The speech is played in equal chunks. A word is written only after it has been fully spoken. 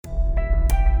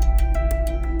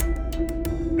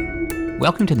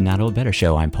Welcome to the Not Old Better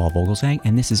Show. I'm Paul Vogelsang,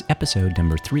 and this is episode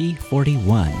number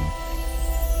 341.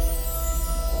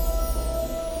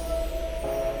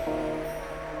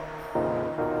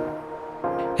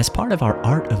 As part of our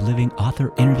Art of Living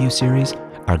author interview series,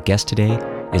 our guest today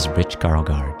is Rich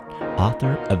Karlgaard,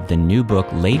 author of the new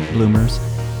book, Late Bloomers,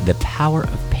 The Power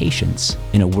of Patience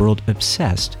in a World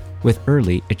Obsessed with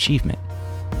Early Achievement.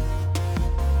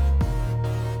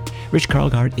 Rich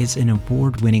Karlgaard is an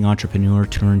award-winning entrepreneur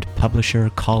turned publisher,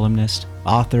 columnist,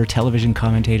 author, television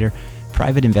commentator,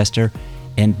 private investor,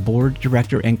 and board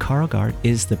director, and Karlgaard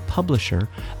is the publisher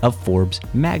of Forbes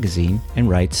magazine and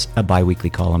writes a bi-weekly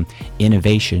column,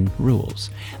 Innovation Rules.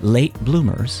 Late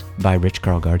Bloomers by Rich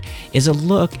Karlgaard is a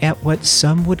look at what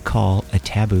some would call a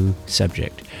taboo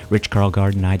subject. Rich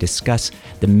Karlgaard and I discuss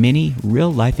the many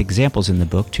real-life examples in the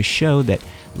book to show that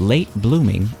late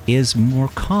blooming is more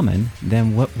common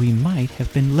than what we might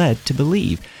have been led to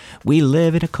believe. We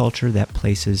live in a culture that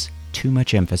places too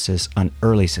much emphasis on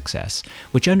early success,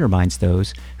 which undermines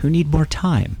those who need more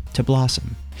time to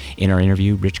blossom. In our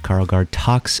interview, Rich Karlgaard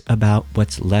talks about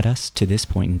what's led us to this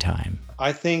point in time.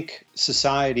 I think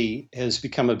society has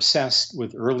become obsessed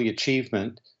with early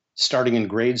achievement, starting in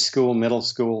grade school, middle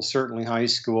school, certainly high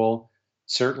school,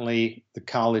 certainly the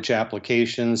college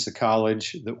applications, the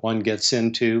college that one gets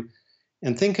into.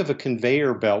 And think of a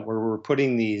conveyor belt where we're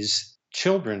putting these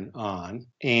children on,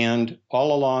 and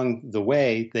all along the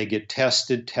way, they get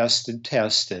tested,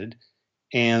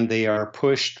 and they are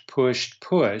pushed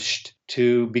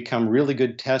to become really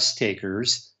good test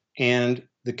takers. And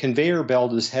the conveyor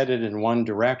belt is headed in one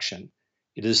direction.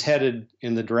 It is headed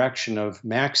in the direction of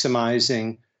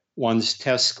maximizing one's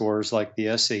test scores like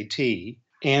the SAT.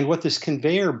 And what this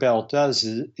conveyor belt does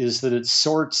is that it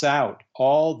sorts out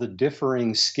all the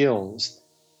differing skills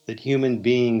that human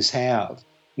beings have.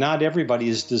 Not everybody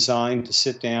is designed to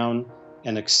sit down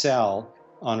and excel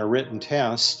on a written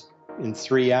test in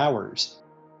 3 hours.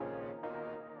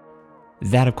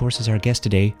 That, of course, is our guest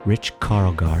today, Rich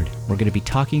Karlgaard. We're going to be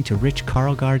talking to Rich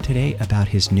Karlgaard today about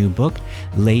his new book,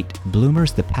 Late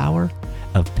Bloomers, The Power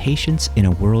of Patience in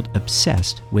a World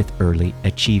Obsessed with Early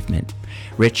Achievement.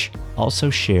 Rich also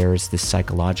shares the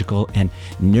psychological and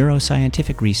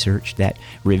neuroscientific research that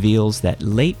reveals that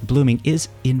late blooming is,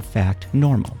 in fact,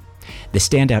 normal. The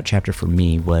standout chapter for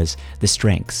me was the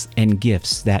strengths and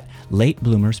gifts that late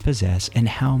bloomers possess and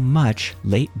how much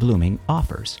late blooming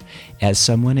offers. As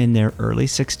someone in their early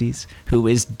 60s who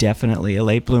is definitely a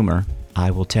late bloomer,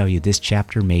 I will tell you this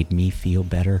chapter made me feel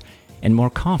better and more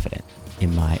confident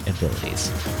in my abilities.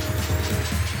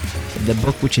 The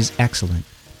book, which is excellent,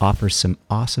 offers some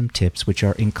awesome tips which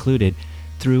are included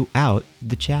throughout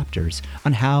the chapters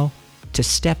on how to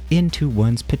step into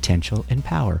one's potential and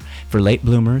power. For late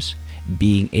bloomers,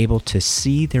 being able to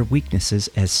see their weaknesses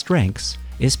as strengths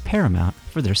is paramount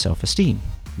for their self-esteem.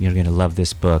 You're going to love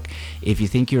this book. If you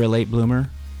think you're a late bloomer,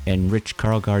 and Rich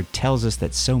Karlgaard tells us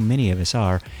that so many of us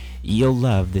are, you'll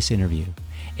love this interview.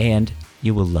 And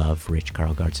you will love Rich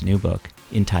Karlgaard's new book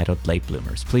entitled Late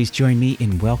Bloomers. Please join me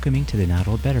in welcoming to the Not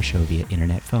Old Better Show via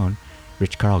internet phone,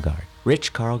 Rich Karlgaard.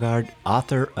 Rich Karlgaard,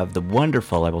 author of the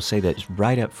wonderful, I will say that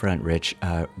right up front, Rich,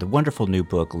 the wonderful new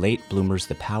book, Late Bloomers,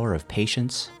 The Power of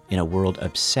Patience in a World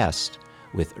Obsessed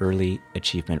with Early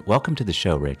Achievement. Welcome to the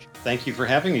show, Rich. Thank you for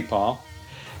having me, Paul.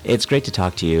 It's great to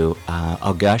talk to you.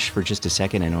 I'll gush for just a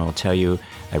second and I'll tell you,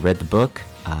 I read the book.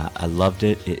 I loved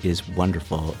it. It is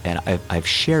wonderful. And I've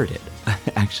shared it.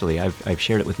 Actually, I've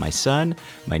shared it with my son,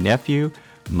 my nephew,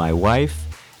 my wife.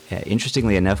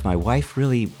 Interestingly enough, my wife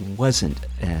really wasn't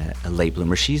a late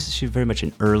bloomer. She's very much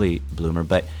an early bloomer,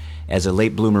 but as a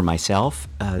late bloomer myself,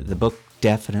 the book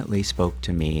definitely spoke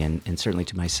to me and certainly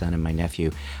to my son and my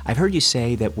nephew. I've heard you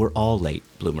say that we're all late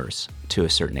bloomers to a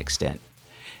certain extent.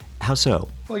 How so?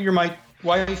 Well, your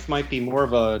wife might be more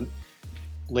of a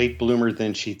late bloomer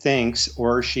than she thinks,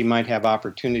 or she might have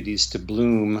opportunities to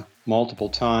bloom multiple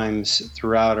times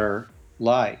throughout her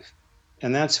life.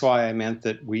 And that's why I meant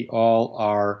that we all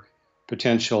are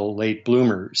potential late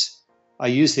bloomers. I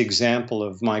use the example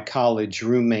of my college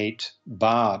roommate,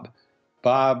 Bob.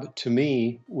 Bob, to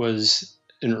me, was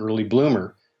an early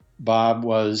bloomer. Bob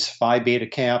was Phi Beta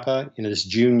Kappa in his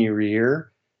junior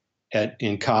year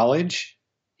in college.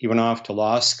 He went off to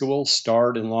law school,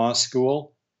 starred in law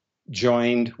school,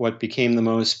 joined what became the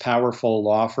most powerful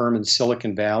law firm in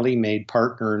Silicon Valley, made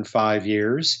partner in 5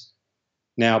 years.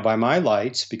 Now, by my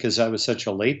lights, because I was such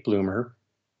a late bloomer,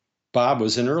 Bob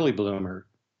was an early bloomer.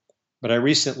 But I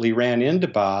recently ran into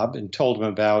Bob and told him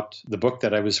about the book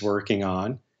that I was working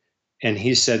on. And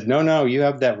he said, no, you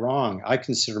have that wrong. I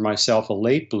consider myself a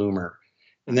late bloomer.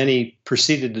 And then he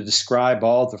proceeded to describe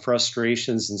all the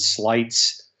frustrations and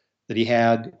slights that he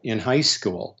had in high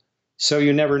school. So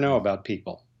you never know about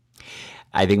people.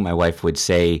 I think my wife would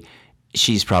say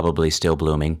she's probably still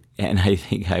blooming, and I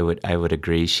think I would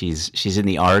agree. She's in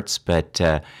the arts, but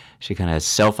she kind of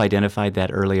self-identified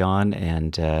that early on,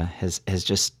 and has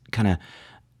just kind of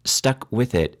stuck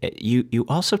with it. You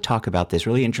also talk about this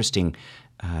really interesting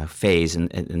phase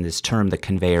in this term, the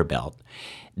conveyor belt,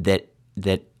 that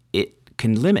it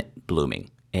can limit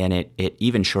blooming, and it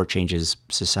even shortchanges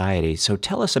society. So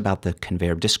tell us about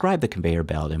describe the conveyor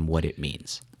belt and what it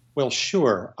means. Well,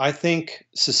 sure. I think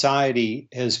society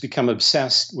has become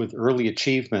obsessed with early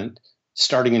achievement,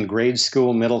 starting in grade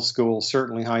school, middle school,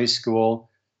 certainly high school,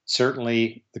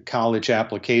 certainly the college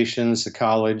applications, the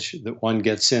college that one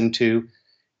gets into.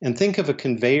 And think of a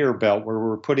conveyor belt where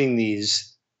we're putting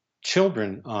these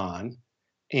children on,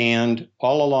 and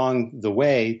all along the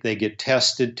way, they get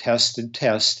tested, tested,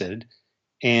 tested,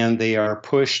 and they are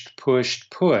pushed,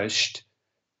 pushed, pushed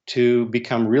to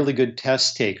become really good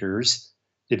test takers,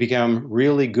 to become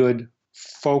really good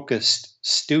focused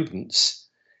students.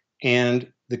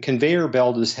 And the conveyor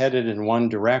belt is headed in one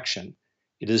direction.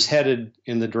 It is headed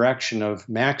in the direction of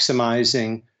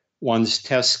maximizing one's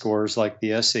test scores like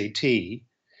the SAT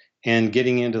and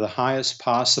getting into the highest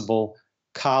possible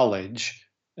college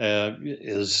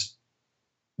is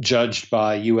judged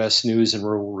by US News and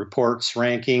World Report's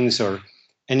rankings or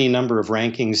any number of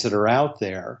rankings that are out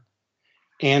there.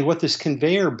 And what this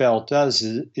conveyor belt does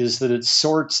is that it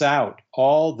sorts out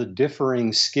all the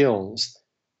differing skills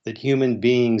that human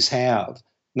beings have.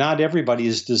 Not everybody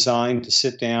is designed to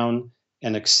sit down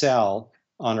and excel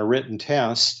on a written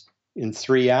test in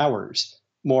 3 hours.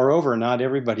 Moreover, not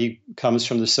everybody comes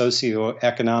from the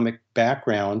socioeconomic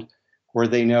background where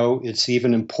they know it's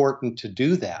even important to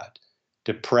do that,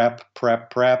 to prep,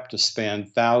 to spend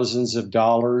thousands of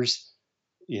dollars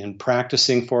in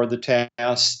practicing for the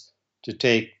test, to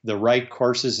take the right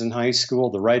courses in high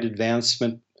school, the right advanced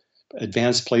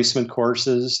placement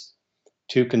courses,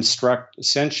 to construct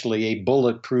essentially a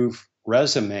bulletproof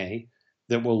resume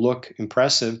that will look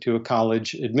impressive to a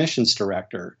college admissions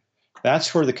director.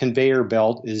 That's where the conveyor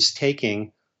belt is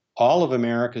taking all of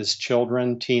America's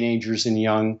children, teenagers, and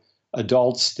young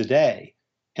adults today.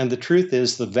 And the truth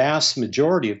is, the vast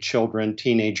majority of children,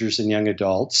 teenagers, and young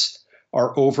adults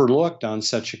are overlooked on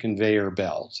such a conveyor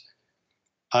belt.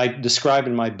 I describe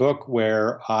in my book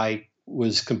where I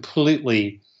was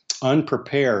completely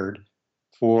unprepared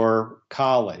for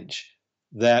college,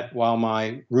 that while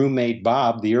my roommate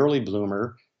Bob, the early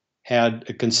bloomer, had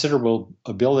a considerable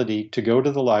ability to go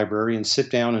to the library and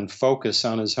sit down and focus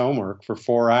on his homework for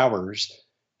 4 hours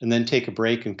and then take a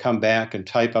break and come back and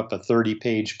type up a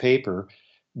 30-page paper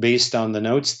based on the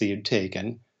notes that he had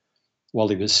taken while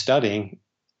he was studying,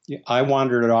 I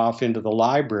wandered off into the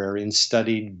library and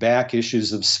studied back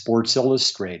issues of Sports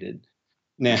Illustrated.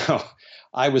 Now,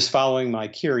 I was following my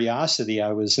curiosity.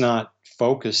 I was not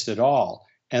focused at all,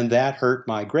 and that hurt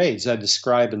my grades. I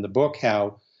describe in the book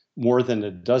how more than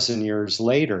a dozen years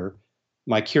later,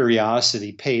 my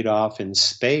curiosity paid off in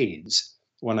spades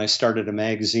when I started a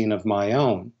magazine of my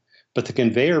own. But the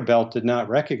conveyor belt did not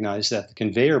recognize that. The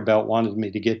conveyor belt wanted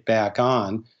me to get back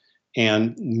on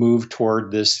and move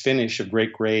toward this finish of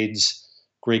great grades,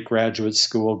 great graduate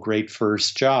school, great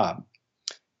first job.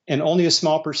 And only a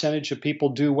small percentage of people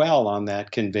do well on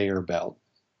that conveyor belt.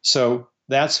 So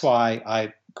that's why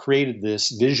I created this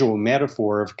visual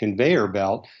metaphor of conveyor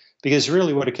belt, because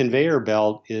really what a conveyor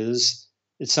belt is,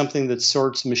 it's something that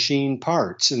sorts machine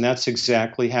parts. And that's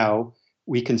exactly how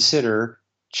we consider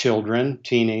children,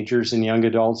 teenagers, and young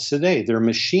adults today. They're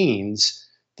machines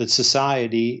that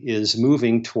society is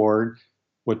moving toward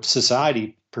what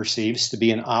society perceives to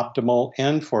be an optimal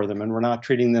end for them. And we're not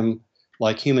treating them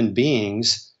like human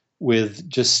beings with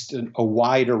just a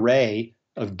wide array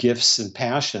of gifts and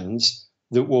passions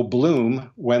that will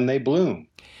bloom when they bloom.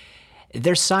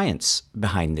 There's science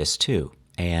behind this too,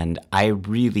 and I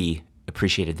really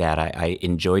appreciated that. I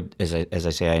enjoyed, as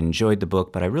I say, I enjoyed the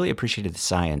book, but I really appreciated the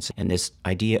science and this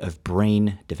idea of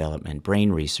brain development,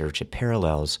 brain research. It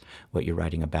parallels what you're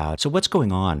writing about. So what's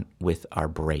going on with our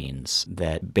brains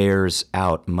that bears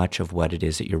out much of what it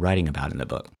is that you're writing about in the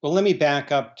book? Well, let me back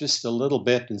up just a little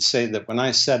bit and say that when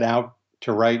I set out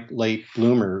to write Late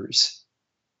Bloomers,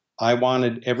 I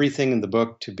wanted everything in the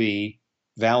book to be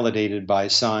validated by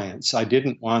science. I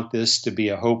didn't want this to be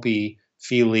a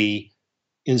hopey-feely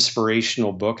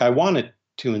inspirational book. I wanted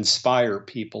to inspire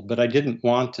people, but I didn't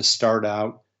want to start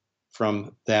out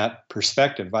from that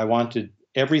perspective. I wanted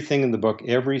everything in the book,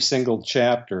 every single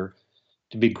chapter,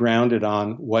 to be grounded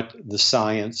on what the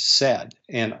science said.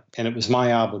 And it was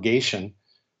my obligation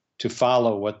to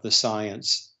follow what the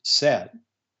science said.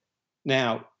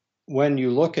 Now, when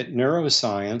you look at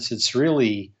neuroscience,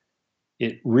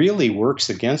 it really works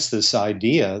against this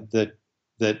idea that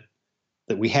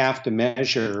that we have to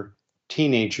measure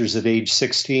teenagers at age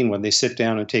 16 when they sit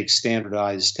down and take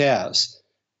standardized tests.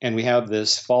 And we have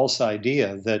this false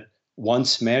idea that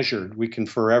once measured, we can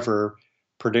forever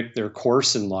predict their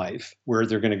course in life, where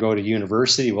they're going to go to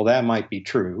university. Well, that might be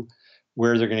true.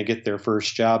 Where they're going to get their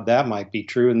first job, that might be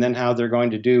true. And then how they're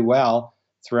going to do well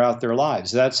throughout their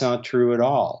lives. That's not true at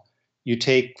all. You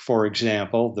take, for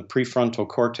example, the prefrontal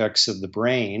cortex of the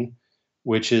brain,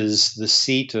 which is the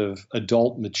seat of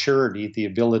adult maturity, the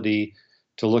ability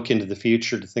to look into the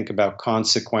future, to think about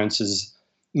consequences.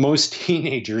 Most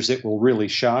teenagers, it will really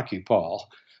shock you, Paul,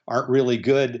 aren't really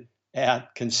good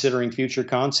at considering future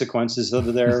consequences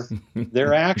of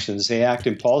their actions. They act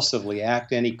impulsively,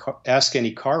 ask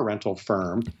any car rental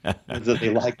firm that they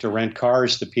like to rent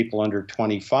cars to people under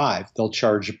 25. They'll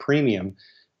charge a premium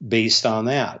based on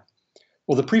that.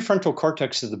 Well, the prefrontal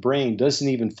cortex of the brain doesn't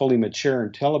even fully mature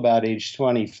until about age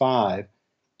 25,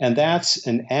 and that's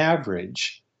an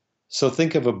average. So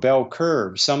think of a bell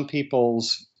curve. Some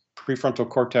people's prefrontal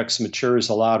cortex matures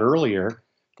a lot earlier.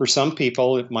 For some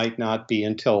people, it might not be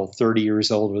until 30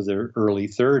 years old or their early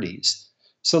 30s.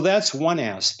 So that's one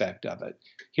aspect of it.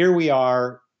 Here we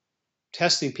are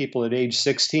testing people at age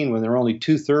 16 when they're only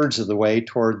 2/3 of the way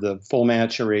toward the full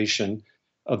maturation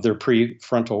of their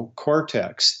prefrontal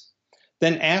cortex.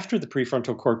 Then after the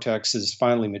prefrontal cortex is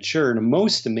finally matured, a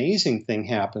most amazing thing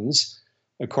happens,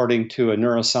 according to a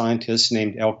neuroscientist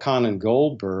named Elkanan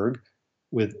Goldberg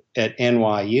at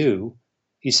NYU.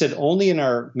 He said only in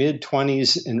our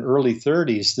mid-20s and early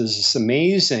 30s, there's this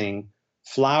amazing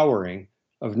flowering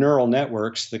of neural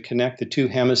networks that connect the two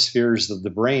hemispheres of the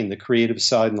brain, the creative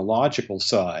side and the logical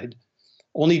side.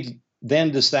 Only then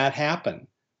does that happen.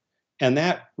 And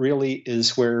that really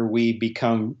is where we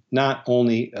become not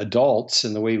only adults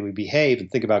in the way we behave and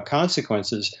think about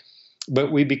consequences,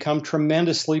 but we become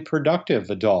tremendously productive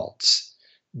adults.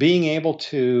 Being able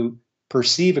to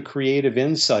perceive a creative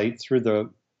insight through the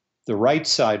right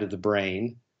side of the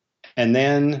brain and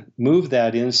then move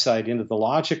that insight into the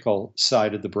logical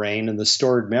side of the brain and the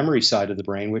stored memory side of the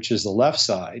brain, which is the left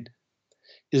side,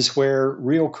 is where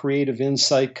real creative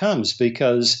insight comes,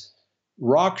 because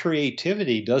raw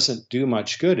creativity doesn't do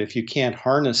much good if you can't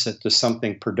harness it to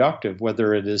something productive,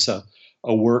 whether it is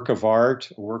a work of art,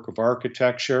 a work of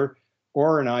architecture,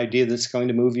 or an idea that's going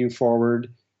to move you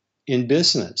forward in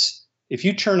business. If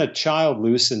you turn a child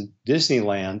loose in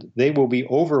Disneyland, they will be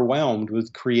overwhelmed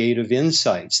with creative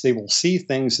insights. They will see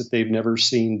things that they've never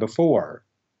seen before.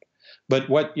 But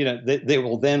they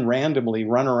will then randomly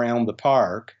run around the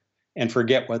park and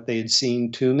forget what they had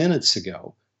seen 2 minutes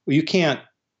ago. Well, you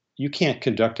can't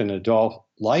conduct an adult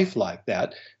life like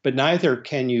that, but neither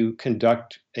can you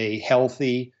conduct a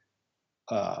healthy,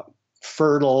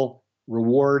 fertile,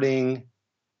 rewarding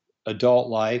adult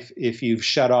life if you've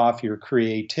shut off your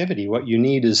creativity. What you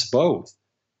need is both.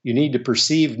 You need to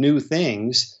perceive new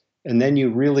things, and then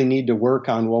you really need to work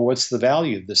on, well, what's the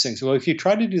value of this thing? So if you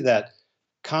try to do that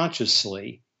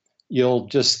consciously, you'll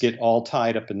just get all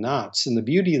tied up in knots. And the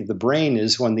beauty of the brain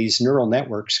is when these neural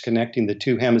networks connecting the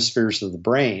two hemispheres of the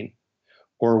brain,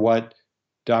 or what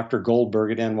Dr.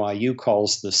 Goldberg at NYU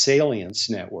calls the salience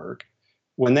network,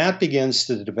 when that begins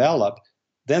to develop,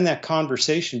 then that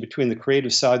conversation between the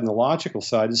creative side and the logical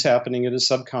side is happening at a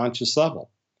subconscious level,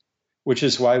 which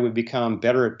is why we become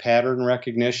better at pattern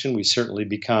recognition. We certainly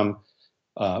become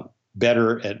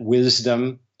better at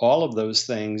wisdom. All of those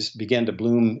things begin to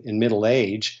bloom in middle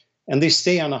age, and they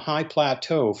stay on a high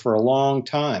plateau for a long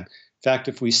time. In fact,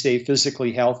 if we stay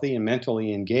physically healthy and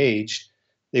mentally engaged,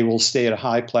 they will stay at a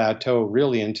high plateau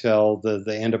really until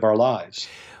the end of our lives.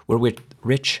 We're with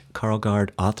Rich Karlgaard,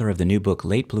 author of the new book,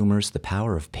 Late Bloomers, The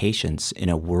Power of Patience in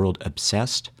a World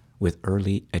Obsessed with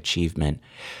Early Achievement.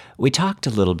 We talked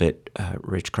a little bit,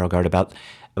 Rich Karlgaard,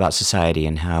 about society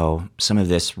and how some of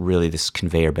this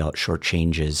conveyor belt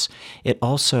shortchanges. It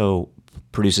also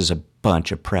produces a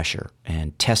bunch of pressure,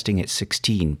 and testing at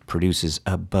 16 produces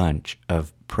a bunch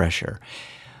of pressure.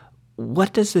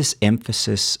 What does this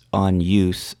emphasis on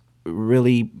youth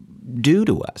really do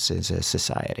to us as a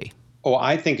society? Oh,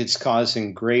 I think it's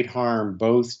causing great harm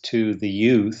both to the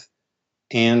youth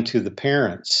and to the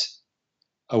parents.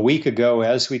 A week ago,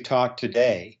 as we talked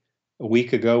today,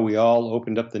 we all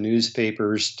opened up the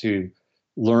newspapers to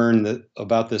learn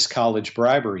about this college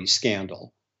bribery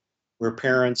scandal, where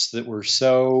parents that were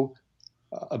so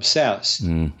obsessed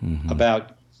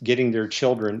about getting their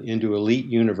children into elite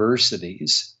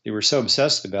universities, they were so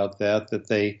obsessed about that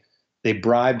they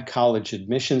bribed college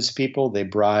admissions people, they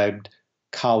bribed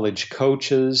college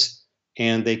coaches,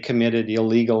 and they committed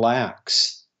illegal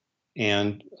acts.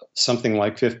 And something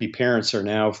like 50 parents are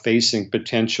now facing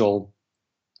potential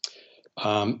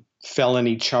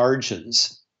felony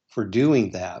charges for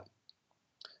doing that.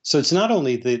 So it's not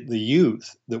only the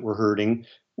youth that we're hurting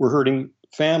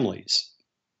families.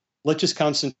 Let's just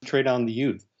concentrate on the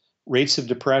youth. Rates of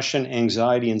depression,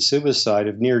 anxiety, and suicide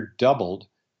have near doubled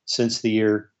since the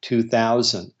year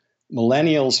 2000.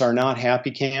 Millennials are not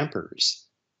happy campers.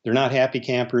 They're not happy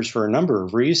campers for a number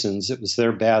of reasons. It was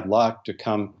their bad luck to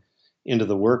come into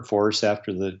the workforce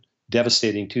after the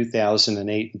devastating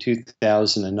 2008 and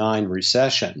 2009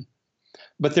 recession.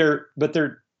 But their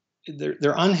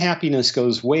unhappiness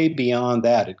goes way beyond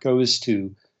that. It goes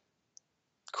to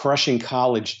crushing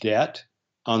college debt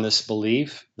on this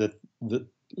belief that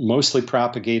mostly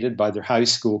propagated by their high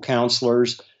school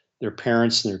counselors, their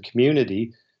parents, and their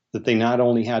community, that they not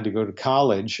only had to go to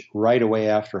college right away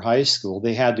after high school,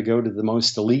 they had to go to the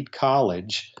most elite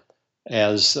college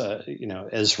as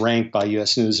ranked by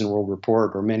U.S. News and World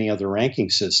Report or many other ranking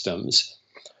systems,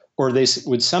 or they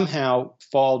would somehow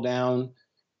fall down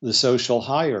the social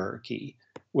hierarchy.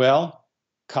 Well,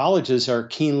 colleges are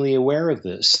keenly aware of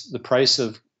this. The price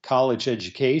of college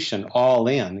education, all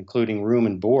in, including room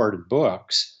and board and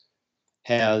books,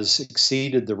 has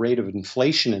exceeded the rate of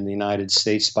inflation in the United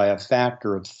States by a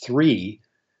factor of 3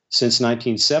 since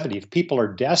 1970. If people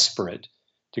are desperate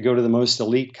to go to the most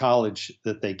elite college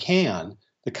that they can,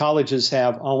 the colleges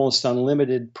have almost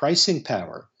unlimited pricing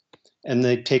power, and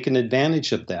they've taken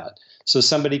advantage of that. So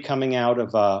somebody coming out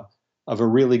of a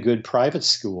really good private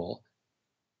school,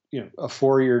 a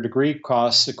 4-year degree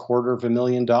costs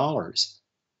 $250,000.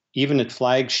 Even at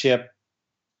flagship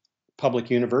public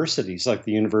universities like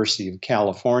the University of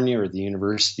California or the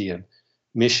University of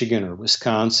Michigan or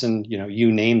Wisconsin,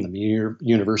 you name them,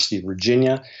 University of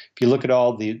Virginia. If you look at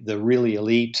all the really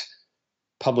elite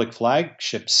public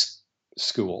flagship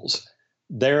schools,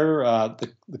 they're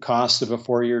the cost of a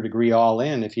 4-year degree all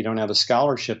in, if you don't have a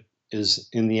scholarship, is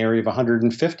in the area of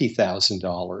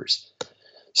 $150,000.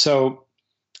 So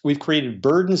we've created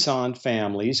burdens on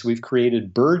families. We've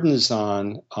created burdens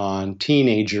on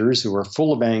teenagers who are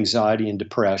full of anxiety and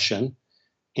depression,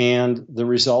 and the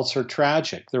results are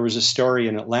tragic. There was a story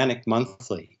in Atlantic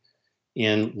Monthly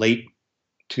in late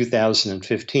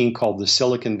 2015 called the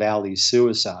Silicon Valley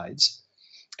Suicides,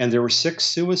 and there were 6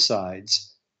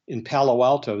 suicides in Palo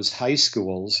Alto's high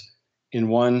schools in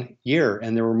 1 year,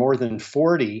 and there were more than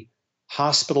 40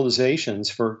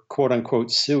 hospitalizations for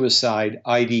quote-unquote suicide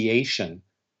ideation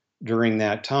during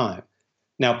that time.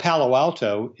 Now, Palo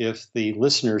Alto, if the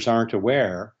listeners aren't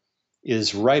aware,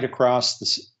 is right across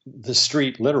the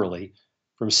street, literally,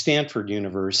 from Stanford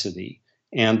University.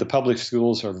 And the public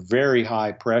schools are very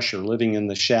high pressure, living in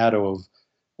the shadow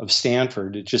of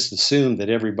Stanford. It's just assumed that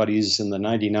everybody's in the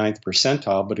 99th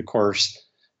percentile, but of course,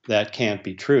 that can't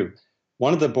be true.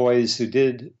 One of the boys who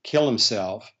did kill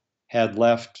himself had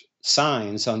left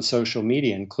signs on social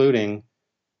media, including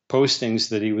postings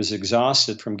that he was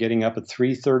exhausted from getting up at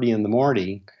 3:30 in the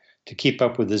morning to keep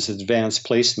up with his advanced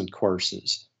placement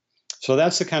courses. So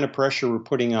that's the kind of pressure we're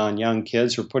putting on young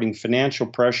kids. We're putting financial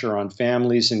pressure on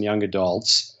families and young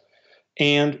adults.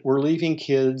 And we're leaving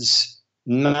kids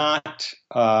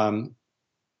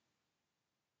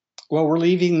we're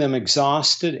leaving them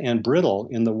exhausted and brittle,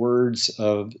 in the words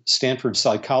of Stanford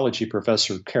psychology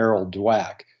professor Carol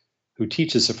Dweck, who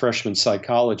teaches a freshman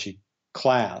psychology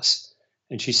class.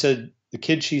 And she said the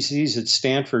kids she sees at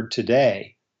Stanford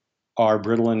today are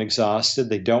brittle and exhausted.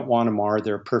 They don't want to mar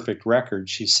their perfect record,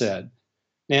 she said.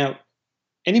 Now,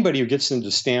 anybody who gets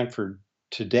into Stanford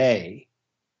today,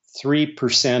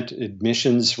 3%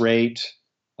 admissions rate,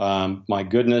 my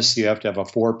goodness, you have to have a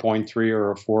 4.3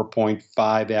 or a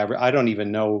 4.5 average. I don't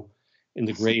even know in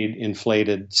the grade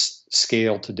inflated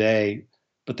scale today,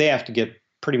 but they have to get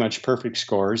pretty much perfect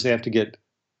scores. They have to get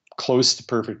close to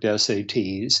perfect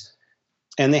SATs.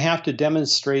 And they have to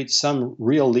demonstrate some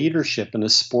real leadership in a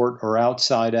sport or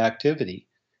outside activity.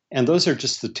 And those are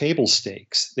just the table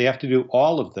stakes. They have to do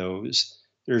all of those.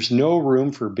 There's no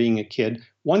room for being a kid.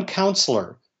 One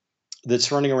counselor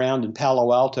that's running around in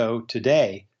Palo Alto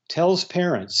today tells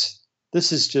parents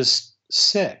this is just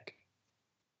sick,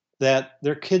 that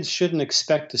their kids shouldn't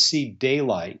expect to see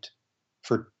daylight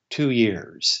for 2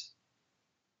 years.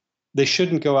 They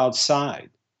shouldn't go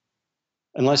outside.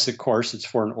 Unless, of course, it's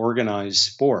for an organized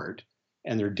sport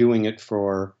and they're doing it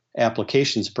for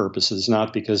applications purposes,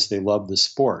 not because they love the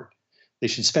sport. They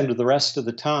should spend the rest of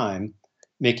the time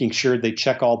making sure they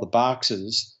check all the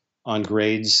boxes on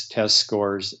grades, test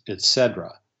scores,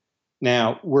 etc.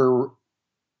 Now, we're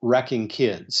wrecking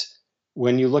kids.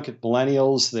 When you look at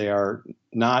millennials, they are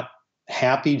not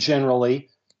happy generally.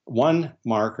 One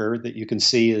marker that you can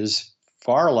see is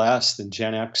far less than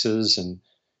Gen X's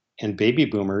and baby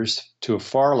boomers. To a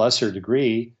far lesser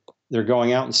degree, they're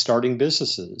going out and starting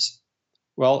businesses.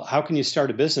 Well, how can you start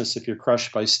a business if you're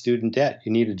crushed by student debt?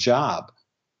 You need a job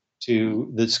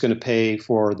that's going to pay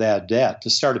for that debt. To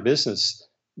start a business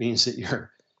means that you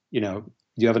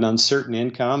have an uncertain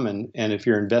income, and if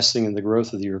you're investing in the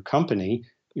growth of your company,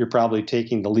 you're probably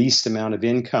taking the least amount of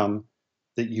income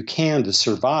that you can to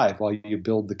survive while you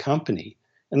build the company.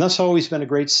 And that's always been a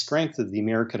great strength of the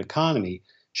American economy.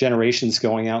 Generations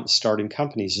going out and starting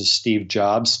companies, as Steve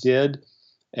Jobs did,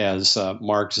 as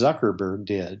Mark Zuckerberg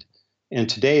did. And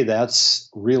today that's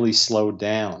really slowed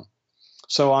down.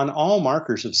 So on all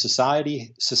markers of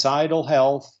societal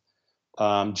health,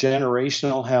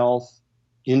 generational health,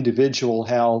 individual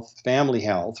health, family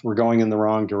health, we're going in the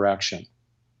wrong direction.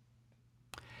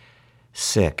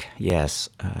 Sick, yes.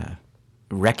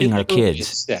 Wrecking our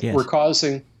kids. Yes.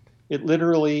 Yes. It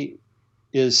literally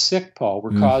is sick, Paul.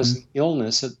 We're causing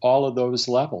illness at all of those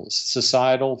levels,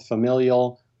 societal,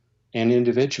 familial, and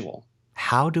individual.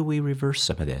 How do we reverse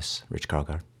some of this, Rich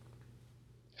Karlgaard?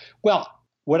 Well,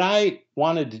 what I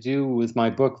wanted to do with my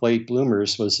book, Late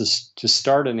Bloomers, was to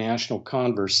start a national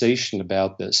conversation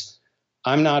about this.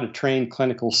 I'm not a trained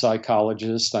clinical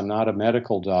psychologist. I'm not a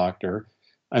medical doctor.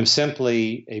 I'm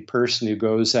simply a person who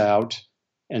goes out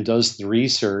and does the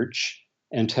research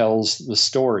and tells the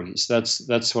stories.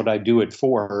 That's what I do at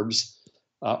Forbes,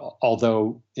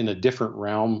 although in a different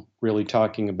realm, really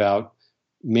talking about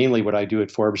mainly what I do at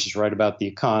Forbes is write about the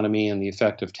economy and the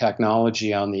effect of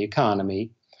technology on the economy.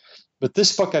 But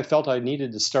this book, I felt I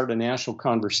needed to start a national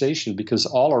conversation because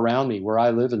all around me, where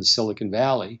I live in Silicon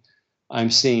Valley,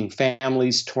 I'm seeing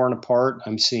families torn apart.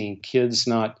 I'm seeing kids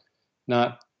not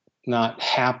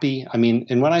happy. I mean,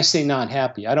 and when I say not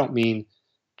happy, I don't mean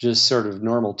just sort of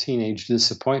normal teenage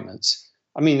disappointments.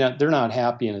 I mean, they're not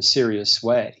happy in a serious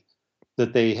way,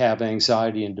 that they have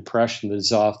anxiety and depression that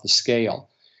is off the scale.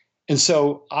 And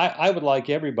so I would like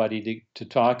everybody to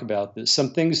talk about this.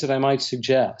 Some things that I might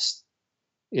suggest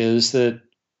is that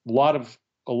a lot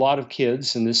of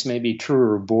kids, and this may be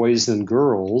truer of boys than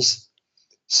girls,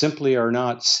 simply are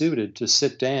not suited to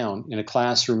sit down in a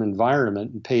classroom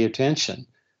environment and pay attention.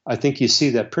 I think you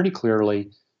see that pretty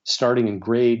clearly starting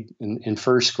in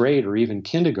first grade or even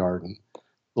kindergarten.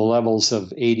 The levels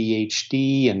of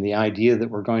ADHD and the idea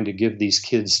that we're going to give these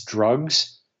kids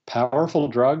drugs, powerful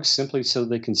drugs, simply so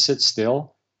they can sit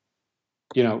still.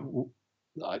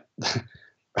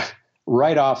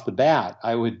 Right off the bat,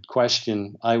 I would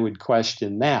question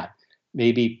that.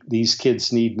 Maybe these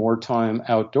kids need more time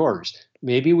outdoors.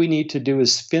 Maybe we need to do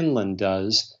as Finland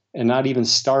does and not even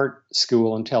start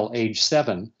school until age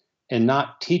 7 and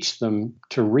not teach them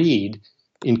to read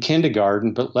in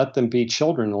kindergarten, but let them be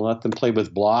children and let them play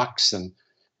with blocks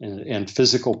and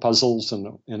physical puzzles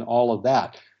and all of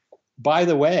that. By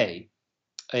the way,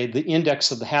 the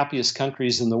index of the happiest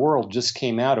countries in the world just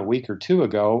came out a week or two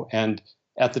ago, and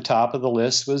at the top of the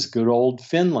list was good old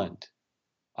Finland.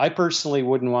 I personally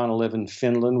wouldn't want to live in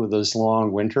Finland with those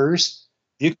long winters.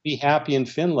 You could be happy in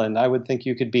Finland. I would think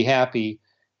you could be happy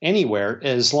anywhere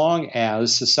as long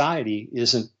as society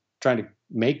isn't trying to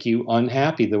make you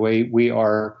unhappy the way we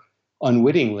are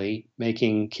unwittingly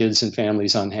making kids and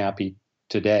families unhappy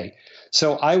today.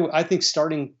 So I think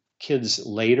starting kids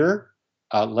later,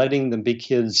 letting them be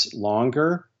kids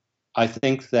longer. I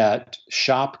think that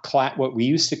what we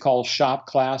used to call shop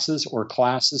classes, or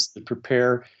classes that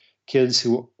prepare kids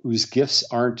whose gifts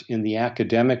aren't in the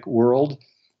academic world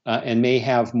and may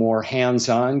have more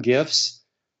hands-on gifts.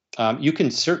 You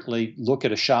can certainly look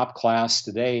at a shop class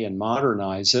today and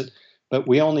modernize it, but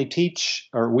we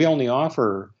only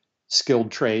offer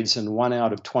skilled trades in 1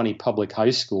 out of 20 public high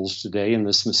schools today, in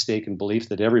this mistaken belief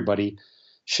that everybody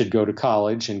should go to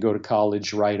college and go to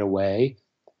college right away.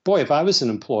 Boy, if I was an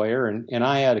employer and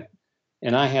I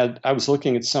was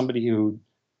looking at somebody who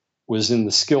was in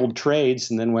the skilled trades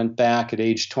and then went back at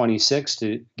age 26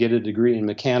 to get a degree in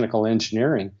mechanical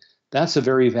engineering, that's a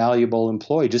very valuable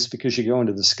employee. Just because you go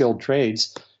into the skilled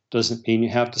trades doesn't mean you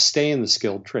have to stay in the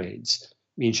skilled trades.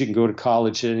 It means you can go to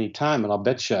college at any time. And I'll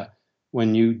bet you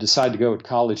when you decide to go to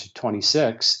college at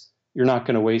 26, you're not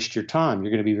going to waste your time.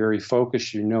 You're going to be very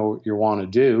focused. You know what you want to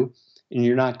do, and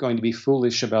you're not going to be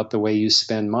foolish about the way you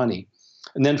spend money.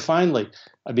 And then finally,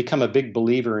 I become a big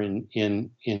believer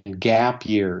in gap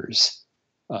years.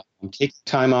 Taking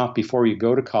time off before you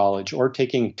go to college, or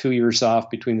taking 2 years off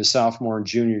between the sophomore and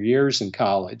junior years in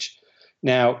college.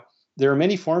 Now, there are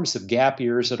many forms of gap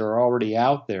years that are already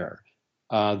out there.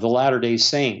 The Latter-day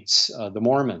Saints, the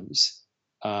Mormons,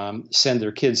 send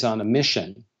their kids on a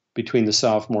mission between the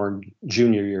sophomore and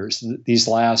junior years. These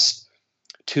last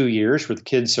 2 years, where the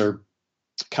kids are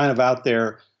kind of out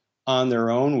there on their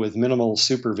own with minimal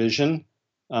supervision,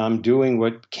 doing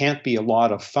what can't be a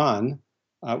lot of fun,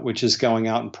 which is going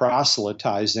out and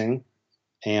proselytizing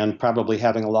and probably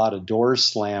having a lot of doors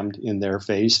slammed in their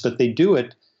face, but they do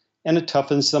it and it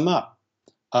toughens them up.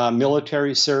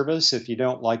 Military service, if you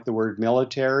don't like the word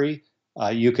military,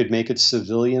 you could make it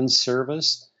civilian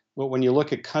service. But when you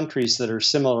look at countries that are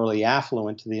similarly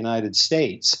affluent to the United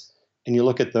States, and you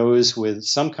look at those with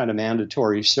some kind of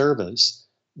mandatory service,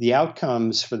 the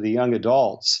outcomes for the young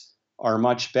adults are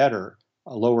much better.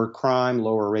 Lower crime,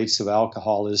 lower rates of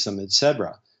alcoholism,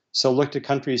 etc. So look to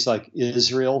countries like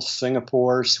Israel,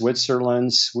 Singapore,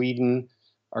 Switzerland, Sweden,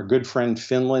 our good friend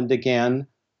Finland again,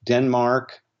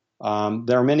 Denmark.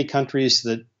 There are many countries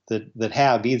that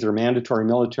have either mandatory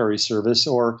military service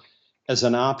or, as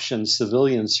an option,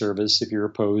 civilian service if you're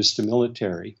opposed to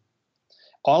military.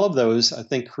 All of those, I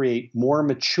think, create more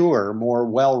mature, more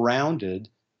well-rounded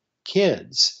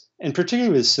kids. And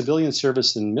particularly with civilian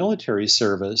service and military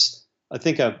service, I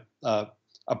think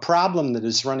a problem that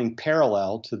is running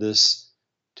parallel to this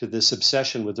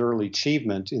obsession with early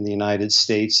achievement in the United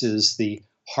States is the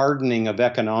hardening of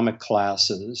economic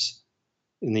classes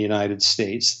in the United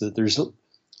States, that there's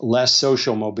less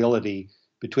social mobility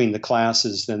between the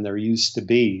classes than there used to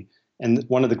be. And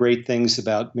one of the great things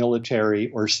about military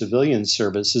or civilian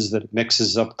service is that it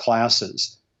mixes up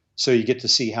classes. So you get to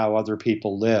see how other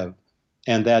people live.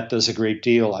 And that does a great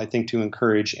deal, I think, to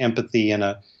encourage empathy and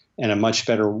a much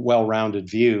better, well-rounded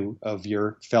view of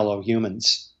your fellow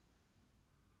humans.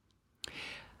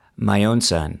 My own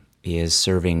son is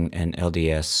serving an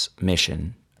LDS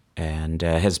mission and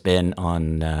has been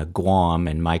on Guam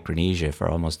and Micronesia for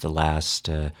almost the last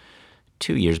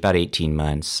 2 years, about 18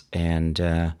 months.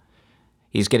 And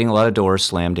he's getting a lot of doors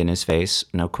slammed in his face,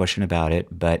 no question about it.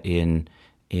 But in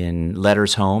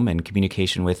letters home and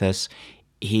communication with us,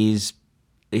 he's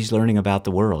learning about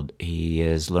the world. He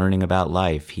is learning about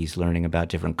life. He's learning about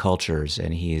different cultures,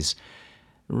 and he's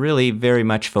really very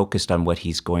much focused on what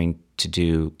he's going to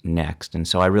do next. And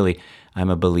so I'm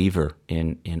a believer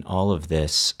in all of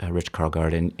this, Rich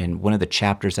Karlgaard. And one of the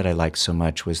chapters that I liked so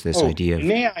much was this idea of...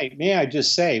 May I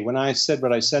just say, when I said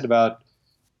what I said about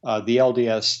the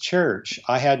LDS Church,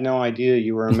 I had no idea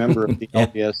you were a member of the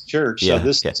LDS Church. So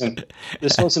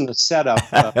this wasn't a setup.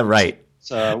 Right.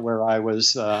 Where I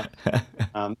was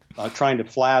trying to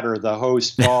flatter the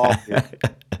host, Paul.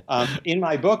 In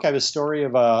my book, I have a story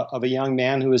of a young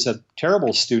man who was a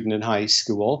terrible student in high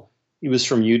school. He was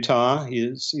from Utah. He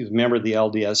was a member of the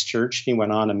LDS Church. He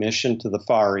went on a mission to the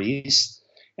Far East.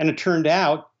 And it turned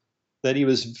out that he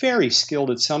was very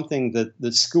skilled at something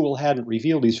that school hadn't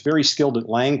revealed. He's very skilled at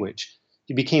language.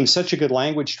 He became such a good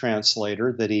language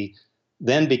translator that he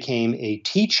then became a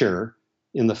teacher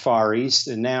in the Far East,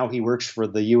 and now he works for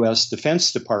the U.S.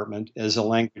 Defense Department as a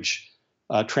language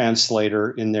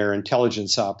translator in their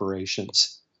intelligence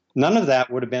operations. None of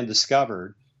that would have been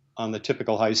discovered on the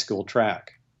typical high school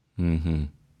track. Mm-hmm.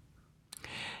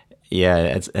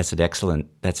 Yeah, that's an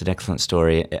excellent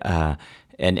story.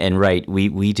 And right,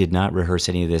 we did not rehearse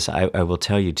any of this. I will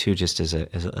tell you too, just as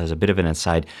a bit of an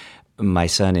aside. My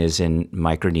son is in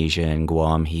Micronesia and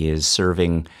Guam. He is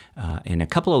serving in a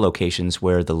couple of locations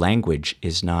where the language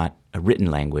is not a written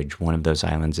language. One of those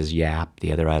islands is Yap.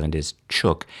 The other island is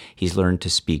Chuk. He's learned to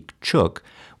speak Chuk,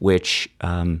 which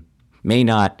may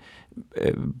not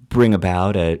bring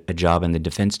about a job in the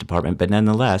Defense Department, but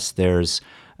nonetheless, there's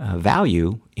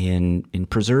value in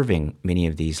preserving many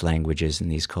of these languages and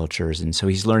these cultures. And so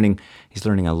he's learning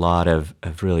a lot of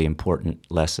really important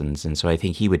lessons. And so I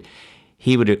think he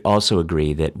would also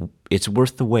agree that it's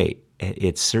worth the wait.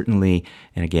 It's certainly,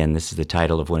 and again, this is the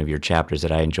title of one of your chapters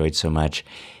that I enjoyed so much,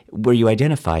 where you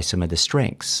identify some of the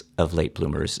strengths of late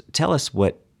bloomers. Tell us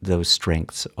what those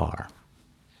strengths are.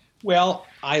 Well,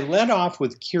 I led off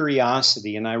with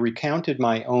curiosity, and I recounted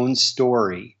my own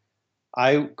story.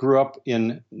 I grew up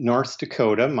in North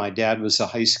Dakota. My dad was a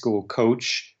high school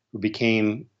coach who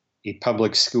became a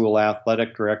public school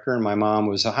athletic director, and my mom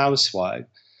was a housewife.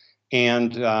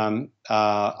 And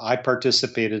I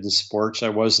participated in sports. I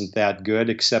wasn't that good,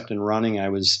 except in running. I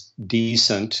was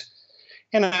decent.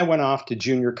 And I went off to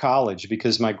junior college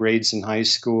because my grades in high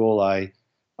school, I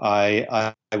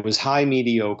was high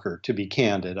mediocre, to be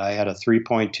candid. I had a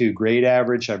 3.2 grade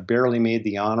average. I barely made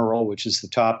the honor roll, which is the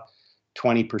top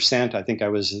 20%. I think I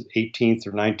was 18th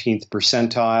or 19th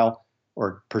percentile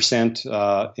or percent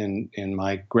in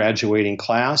my graduating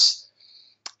class.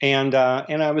 And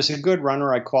I was a good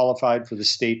runner. I qualified for the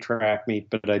state track meet,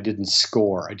 but I didn't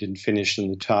score. I didn't finish in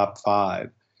the top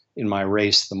 5 in my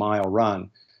race, the mile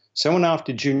run. So I went off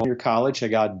to junior college. I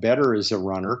got better as a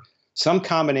runner. Some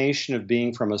combination of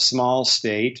being from a small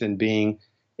state and being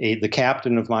the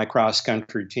captain of my cross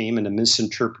country team, and a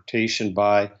misinterpretation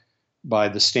by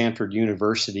the Stanford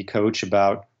University coach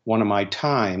about one of my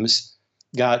times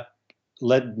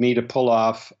led me to pull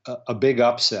off a big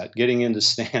upset, getting into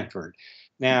Stanford.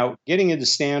 Now, getting into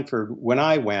Stanford when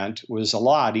I went was a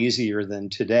lot easier than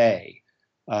today,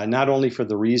 not only for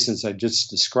the reasons I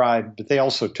just described, but they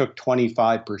also took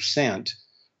 25%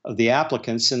 of the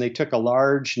applicants, and they took a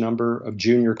large number of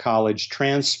junior college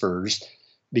transfers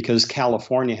because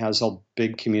California has a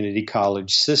big community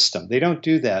college system. They don't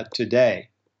do that today.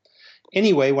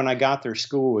 Anyway, when I got there,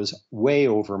 school was way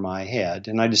over my head,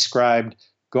 and I described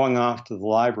going off to the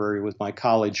library with my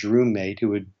college roommate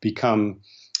who had become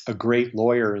a great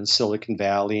lawyer in Silicon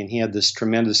Valley, and he had this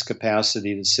tremendous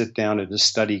capacity to sit down at his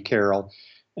study carrel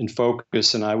and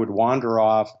focus, and I would wander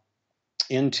off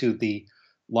into the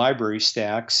library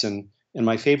stacks, and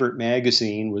my favorite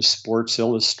magazine was Sports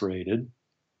Illustrated.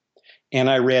 And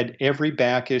I read every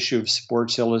back issue of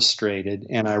Sports Illustrated,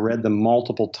 and I read them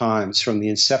multiple times from the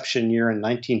inception year in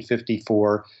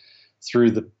 1954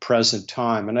 through the present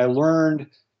time. And I learned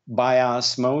by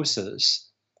osmosis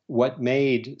what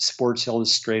made Sports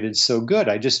Illustrated so good.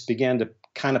 I just began to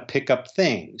kind of pick up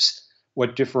things.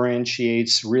 What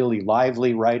differentiates really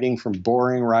lively writing from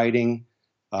boring writing,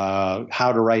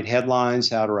 how to write headlines,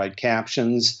 how to write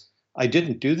captions. I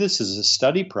didn't do this as a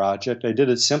study project. I did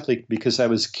it simply because I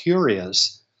was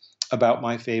curious about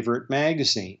my favorite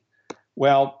magazine.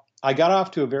 Well, I got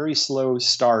off to a very slow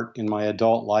start in my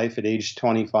adult life at age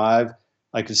 25.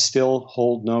 I could still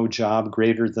hold no job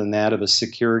greater than that of a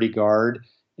security guard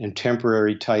and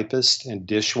temporary typist and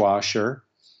dishwasher.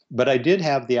 But I did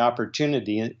have the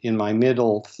opportunity in my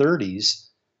middle 30s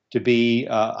to be,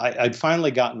 I'd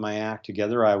finally gotten my act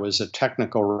together. I was a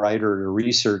technical writer at a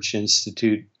research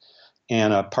institute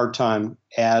and a part-time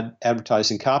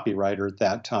advertising copywriter at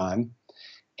that time.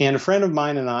 And a friend of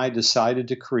mine and I decided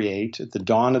to create, at the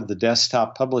dawn of the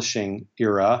desktop publishing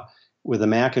era, with a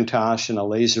Macintosh and a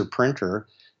laser printer,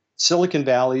 Silicon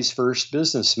Valley's first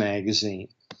business magazine.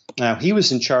 Now, he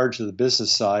was in charge of the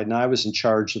business side, and I was in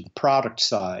charge of the product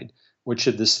side. What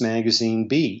should this magazine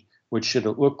be? What should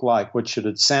it look like? What should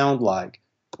it sound like?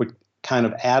 What kind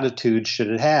of attitude should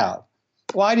it have?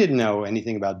 Well, I didn't know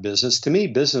anything about business. To me,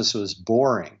 business was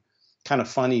boring. Kind of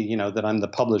funny, that I'm the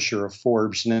publisher of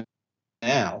Forbes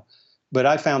now. But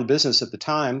I found business at the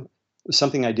time was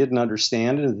something I didn't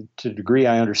understand. And to the degree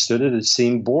I understood it, it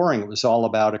seemed boring. It was all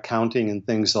about accounting and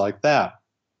things like that.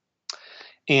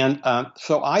 And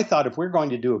so I thought, if we're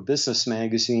going to do a business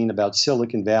magazine about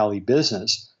Silicon Valley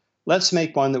business, let's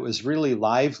make one that was really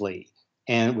lively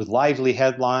and with lively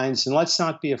headlines. And let's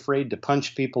not be afraid to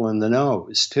punch people in the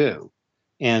nose, too.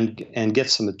 And get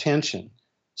some attention.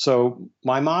 So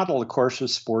my model, of course,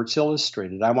 was Sports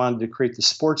Illustrated. I wanted to create the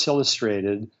Sports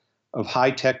Illustrated of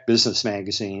high-tech business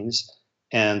magazines,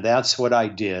 and that's what I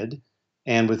did.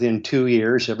 And within 2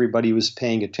 years, everybody was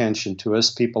paying attention to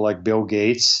us. People like Bill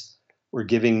Gates were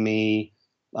giving me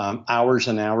hours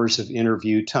and hours of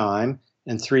interview time.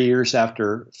 And 3 years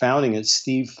after founding it,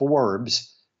 Steve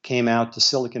Forbes came out to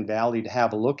Silicon Valley to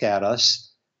have a look at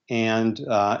us, and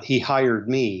he hired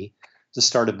me to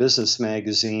start a business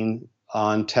magazine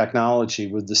on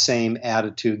technology with the same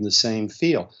attitude and the same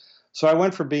feel. So I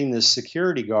went from being this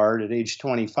security guard at age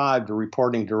 25 to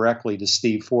reporting directly to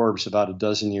Steve Forbes about a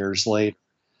dozen years later,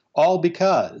 all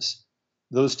because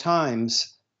those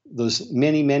times, those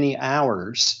many, many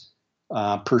hours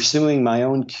pursuing my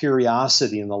own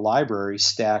curiosity in the library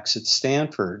stacks at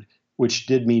Stanford, which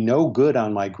did me no good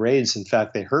on my grades. In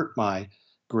fact, they hurt my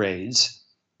grades.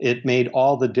 It made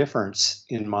all the difference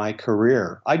in my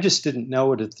career. I just didn't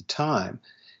know it at the time.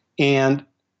 And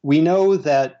we know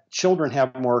that children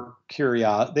have more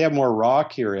they have more raw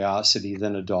curiosity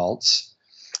than adults.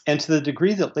 And to the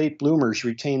degree that late bloomers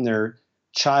retain their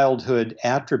childhood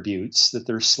attributes, that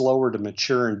they're slower to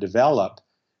mature and develop,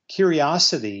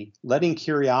 letting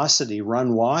curiosity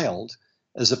run wild,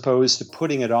 as opposed to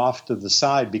putting it off to the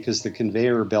side because the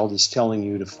conveyor belt is telling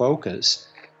you to focus.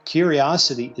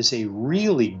 Curiosity is a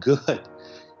really good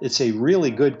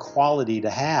quality to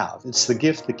have. It's the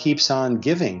gift that keeps on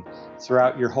giving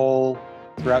throughout your whole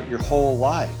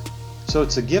life. So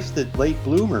it's a gift that late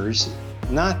bloomers,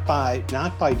 not by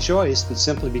choice, but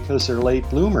simply because they're late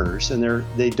bloomers and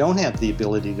they don't have the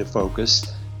ability to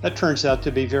focus, that turns out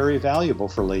to be very valuable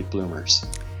for late bloomers.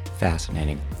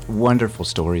 Fascinating. Wonderful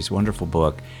stories, wonderful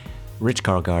book. Rich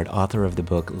Karlgaard, author of the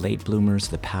book Late Bloomers,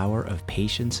 The Power of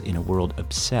Patience in a World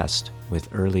Obsessed with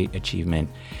Early Achievement.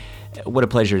 What a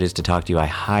pleasure it is to talk to you. I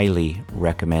highly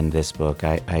recommend this book.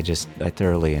 I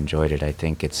thoroughly enjoyed it. I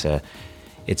think it's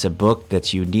a book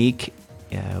that's unique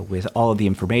with all of the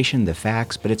information, the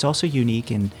facts, but it's also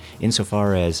unique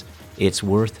insofar as it's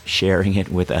worth sharing it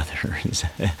with others.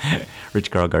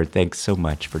 Rich Karlgaard, thanks so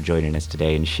much for joining us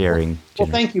today and sharing. Well,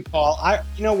 thank you, Paul.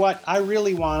 You know what? I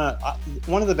really want to,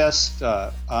 one of the best,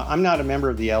 I'm not a member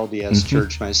of the LDS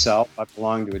Church myself. I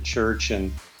belong to a church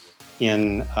on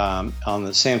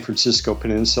the San Francisco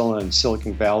Peninsula in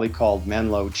Silicon Valley called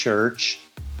Menlo Church.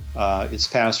 Its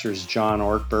pastor is John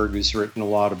Ortberg, who's written a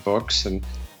lot of books, and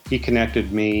he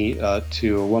connected me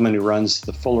to a woman who runs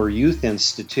the Fuller Youth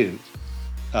Institute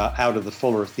out of the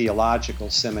Fuller Theological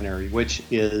Seminary, which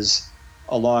is,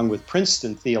 along with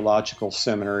Princeton Theological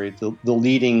Seminary, the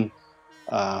leading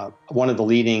one of the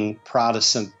leading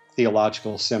Protestant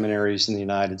theological seminaries in the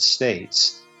United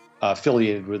States,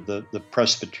 affiliated with the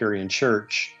Presbyterian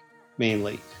Church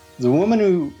mainly. The woman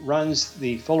who runs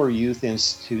the Fuller Youth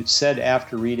Institute said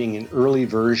after reading an early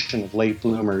version of Late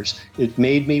Bloomers, it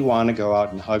made me want to go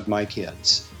out and hug my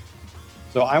kids.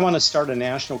 So I want to start a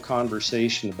national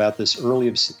conversation about this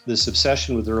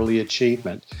obsession with early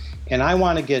achievement. And I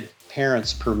want to get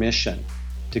parents permission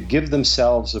to give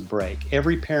themselves a break.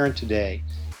 Every parent today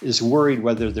is worried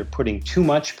whether they're putting too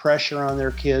much pressure on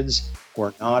their kids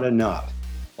or not enough.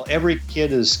 Well, every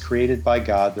kid is created by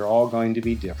God. They're all going to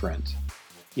be different.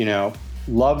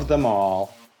 Love them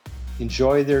all,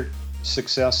 enjoy their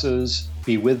successes,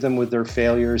 be with them with their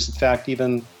failures. In fact,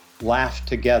 even laugh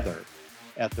together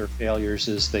at their failures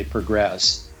as they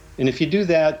progress. And if you do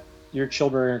that, your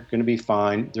children are going to be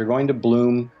fine. They're going to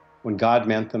bloom when God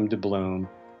meant them to bloom,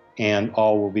 and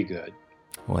all will be good.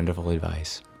 Wonderful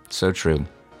advice. So true.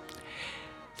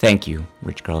 Thank you,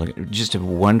 Rich Karlgaard. Just a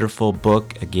wonderful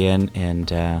book again,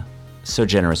 and so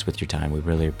generous with your time. We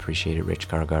really appreciate it, Rich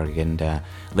Karlgaard. And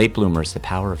Late Bloomers, The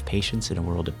Power of Patience in a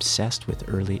World Obsessed with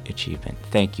Early Achievement.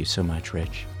 Thank you so much,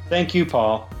 Rich. Thank you,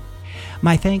 Paul.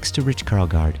 My thanks to Rich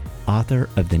Karlgaard, author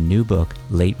of the new book,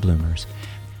 Late Bloomers,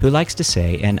 who likes to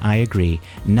say, and I agree,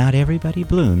 not everybody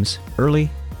blooms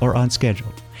early or on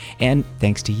schedule. And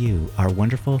thanks to you, our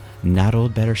wonderful Not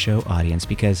Old Better Show audience,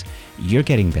 because you're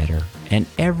getting better, and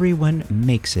everyone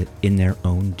makes it in their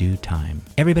own due time.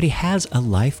 Everybody has a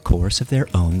life course of their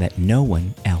own that no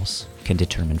one else can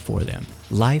determine for them.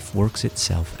 Life works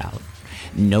itself out.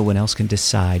 No one else can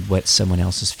decide what someone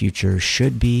else's future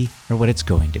should be or what it's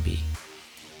going to be.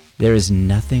 There is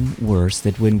nothing worse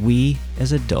than when we,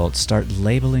 as adults, start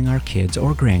labeling our kids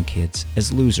or grandkids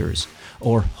as losers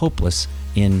or hopeless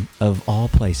in, of all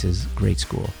places, grade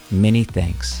school. Many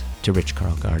thanks to Rich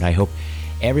Karlgaard. I hope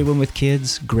everyone with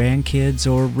kids,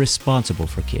 grandkids, or responsible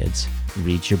for kids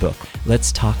reads your book.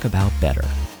 Let's talk about better.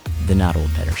 The Not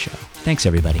Old Better Show. Thanks,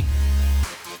 everybody.